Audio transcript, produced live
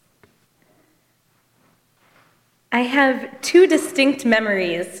I have two distinct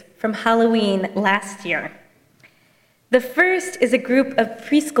memories from Halloween last year. The first is a group of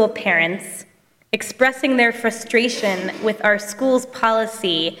preschool parents expressing their frustration with our school's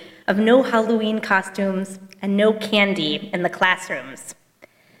policy of no Halloween costumes and no candy in the classrooms.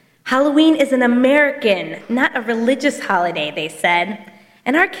 Halloween is an American, not a religious holiday, they said,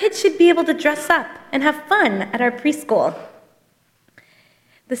 and our kids should be able to dress up and have fun at our preschool.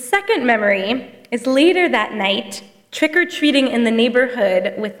 The second memory is later that night, trick-or-treating in the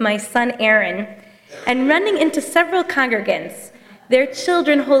neighborhood with my son Aaron, and running into several congregants, their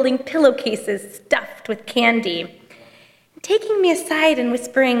children holding pillowcases stuffed with candy, taking me aside and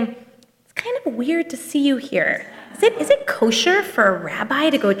whispering, "It's kind of weird to see you here. Is it kosher for a rabbi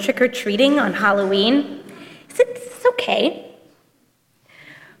to go trick-or-treating on Halloween? Is this okay?"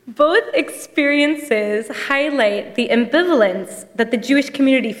 Both experiences highlight the ambivalence that the Jewish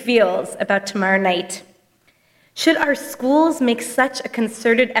community feels about tomorrow night. Should our schools make such a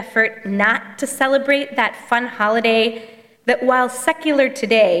concerted effort not to celebrate that fun holiday that, while secular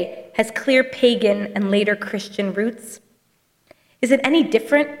today, has clear pagan and later Christian roots? Is it any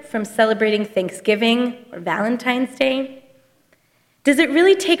different from celebrating Thanksgiving or Valentine's Day? Does it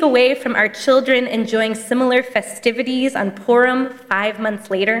really take away from our children enjoying similar festivities on Purim 5 months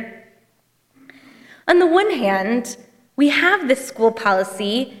later? On the one hand, we have this school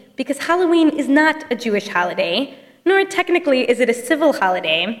policy because Halloween is not a Jewish holiday, nor technically is it a civil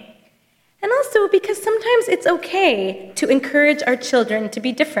holiday, and also because sometimes it's okay to encourage our children to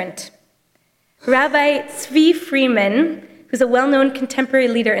be different. Rabbi Tzvi Freeman, who's a well-known contemporary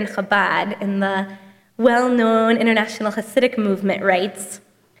leader in Chabad, in the well-known international Hasidic movement, writes,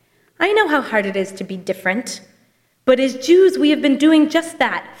 "I know how hard it is to be different, but as Jews, we have been doing just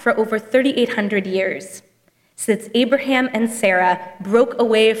that for over 3,800 years. Since Abraham and Sarah broke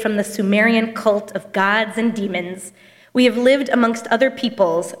away from the Sumerian cult of gods and demons, we have lived amongst other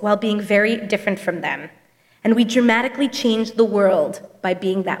peoples while being very different from them, and we dramatically changed the world by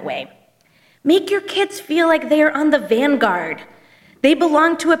being that way. Make your kids feel like they are on the vanguard. They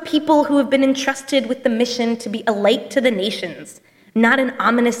belong to a people who have been entrusted with the mission to be a light to the nations, not an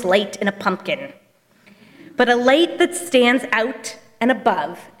ominous light in a pumpkin, but a light that stands out and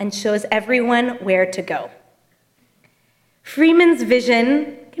above and shows everyone where to go." Freeman's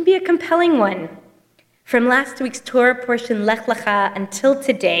vision can be a compelling one. From last week's Torah portion, Lech Lecha, until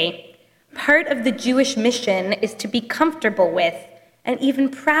today, part of the Jewish mission is to be comfortable with and even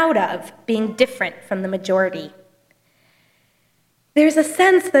proud of being different from the majority. There's a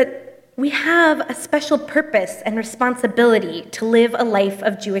sense that we have a special purpose and responsibility to live a life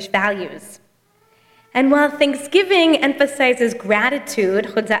of Jewish values. And while Thanksgiving emphasizes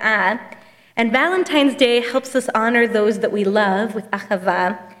gratitude, hoda'ah, and Valentine's Day helps us honor those that we love with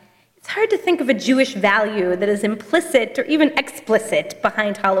achava, it's hard to think of a Jewish value that is implicit or even explicit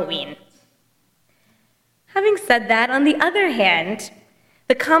behind Halloween. Having said that, on the other hand,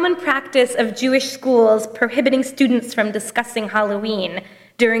 the common practice of Jewish schools prohibiting students from discussing Halloween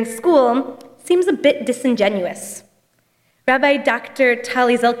during school seems a bit disingenuous. Rabbi Dr.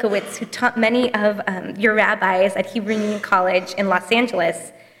 Tali Zelkowitz, who taught many of your rabbis at Hebrew Union College in Los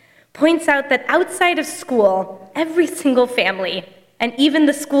Angeles, points out that outside of school, every single family, and even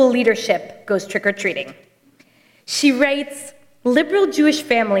the school leadership, goes trick-or-treating. She writes, "Liberal Jewish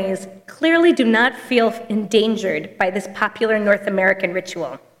families clearly do not feel endangered by this popular North American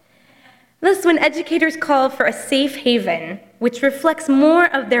ritual. Thus, when educators call for a safe haven, which reflects more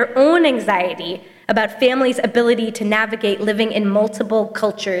of their own anxiety about families' ability to navigate living in multiple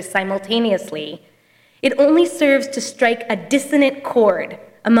cultures simultaneously, it only serves to strike a dissonant chord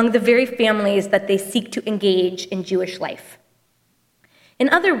among the very families that they seek to engage in Jewish life." In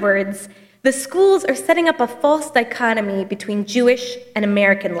other words, the schools are setting up a false dichotomy between Jewish and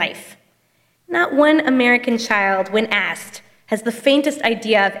American life. Not one American child, when asked, has the faintest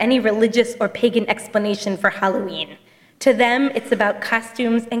idea of any religious or pagan explanation for Halloween. To them, it's about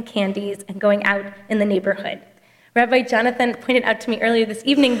costumes and candies and going out in the neighborhood. Rabbi Jonathan pointed out to me earlier this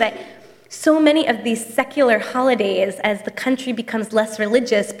evening that so many of these secular holidays, as the country becomes less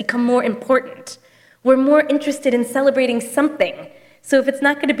religious, become more important. We're more interested in celebrating something. So if it's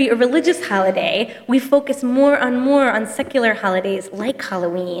not going to be a religious holiday, we focus more on secular holidays like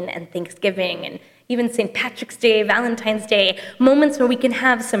Halloween and Thanksgiving and even St. Patrick's Day, Valentine's Day, moments where we can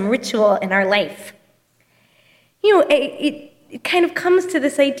have some ritual in our life. It kind of comes to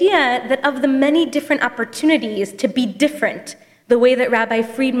this idea that of the many different opportunities to be different, the way that Rabbi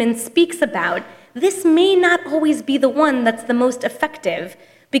Friedman speaks about, this may not always be the one that's the most effective,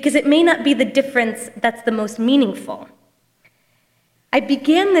 because it may not be the difference that's the most meaningful. I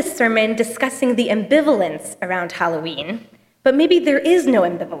began this sermon discussing the ambivalence around Halloween, but maybe there is no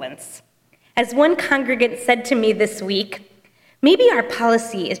ambivalence. As one congregant said to me this week, maybe our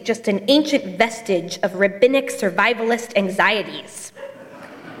policy is just an ancient vestige of rabbinic survivalist anxieties.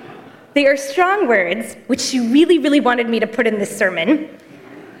 They are strong words, which she really, really wanted me to put in this sermon,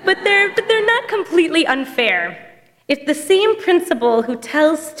 but they're not completely unfair. If the same principal who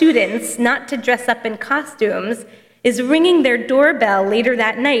tells students not to dress up in costumes is ringing their doorbell later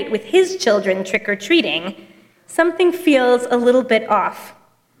that night with his children trick-or-treating, something feels a little bit off.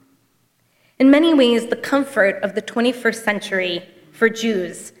 In many ways, the comfort of the 21st century for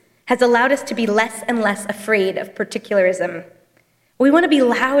Jews has allowed us to be less and less afraid of particularism. We want to be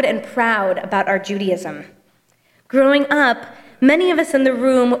loud and proud about our Judaism. Growing up, many of us in the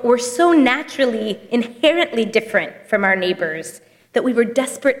room were so naturally, inherently different from our neighbors that we were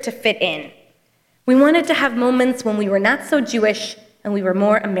desperate to fit in. We wanted to have moments when we were not so Jewish and we were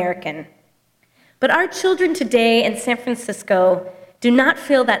more American. But our children today in San Francisco do not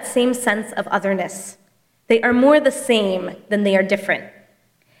feel that same sense of otherness. They are more the same than they are different.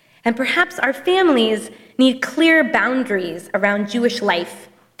 And perhaps our families need clear boundaries around Jewish life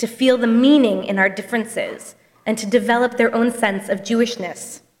to feel the meaning in our differences and to develop their own sense of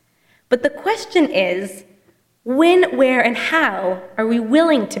Jewishness. But the question is, when, where, and how are we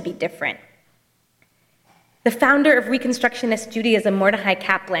willing to be different? The founder of Reconstructionist Judaism, Mordechai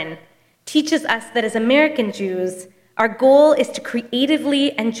Kaplan, teaches us that as American Jews, our goal is to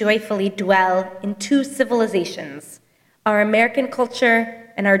creatively and joyfully dwell in two civilizations, our American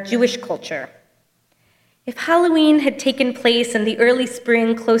culture and our Jewish culture. If Halloween had taken place in the early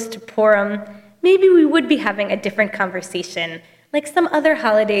spring close to Purim, maybe we would be having a different conversation, like some other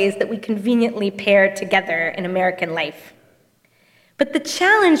holidays that we conveniently pair together in American life. But the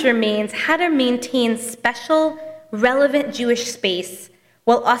challenge remains how to maintain special, relevant Jewish space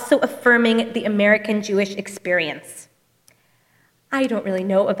while also affirming the American Jewish experience. I don't really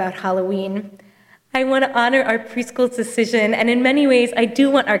know about Halloween. I want to honor our preschool's decision, and in many ways, I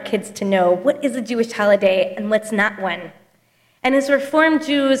do want our kids to know what is a Jewish holiday and what's not one. And as Reformed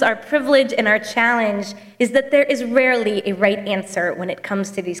Jews, our privilege and our challenge is that there is rarely a right answer when it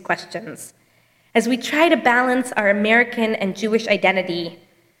comes to these questions. As we try to balance our American and Jewish identity,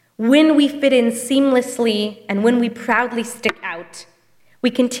 when we fit in seamlessly and when we proudly stick out,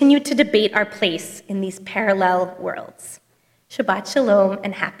 we continue to debate our place in these parallel worlds. Shabbat Shalom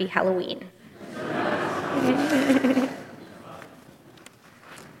and happy Halloween.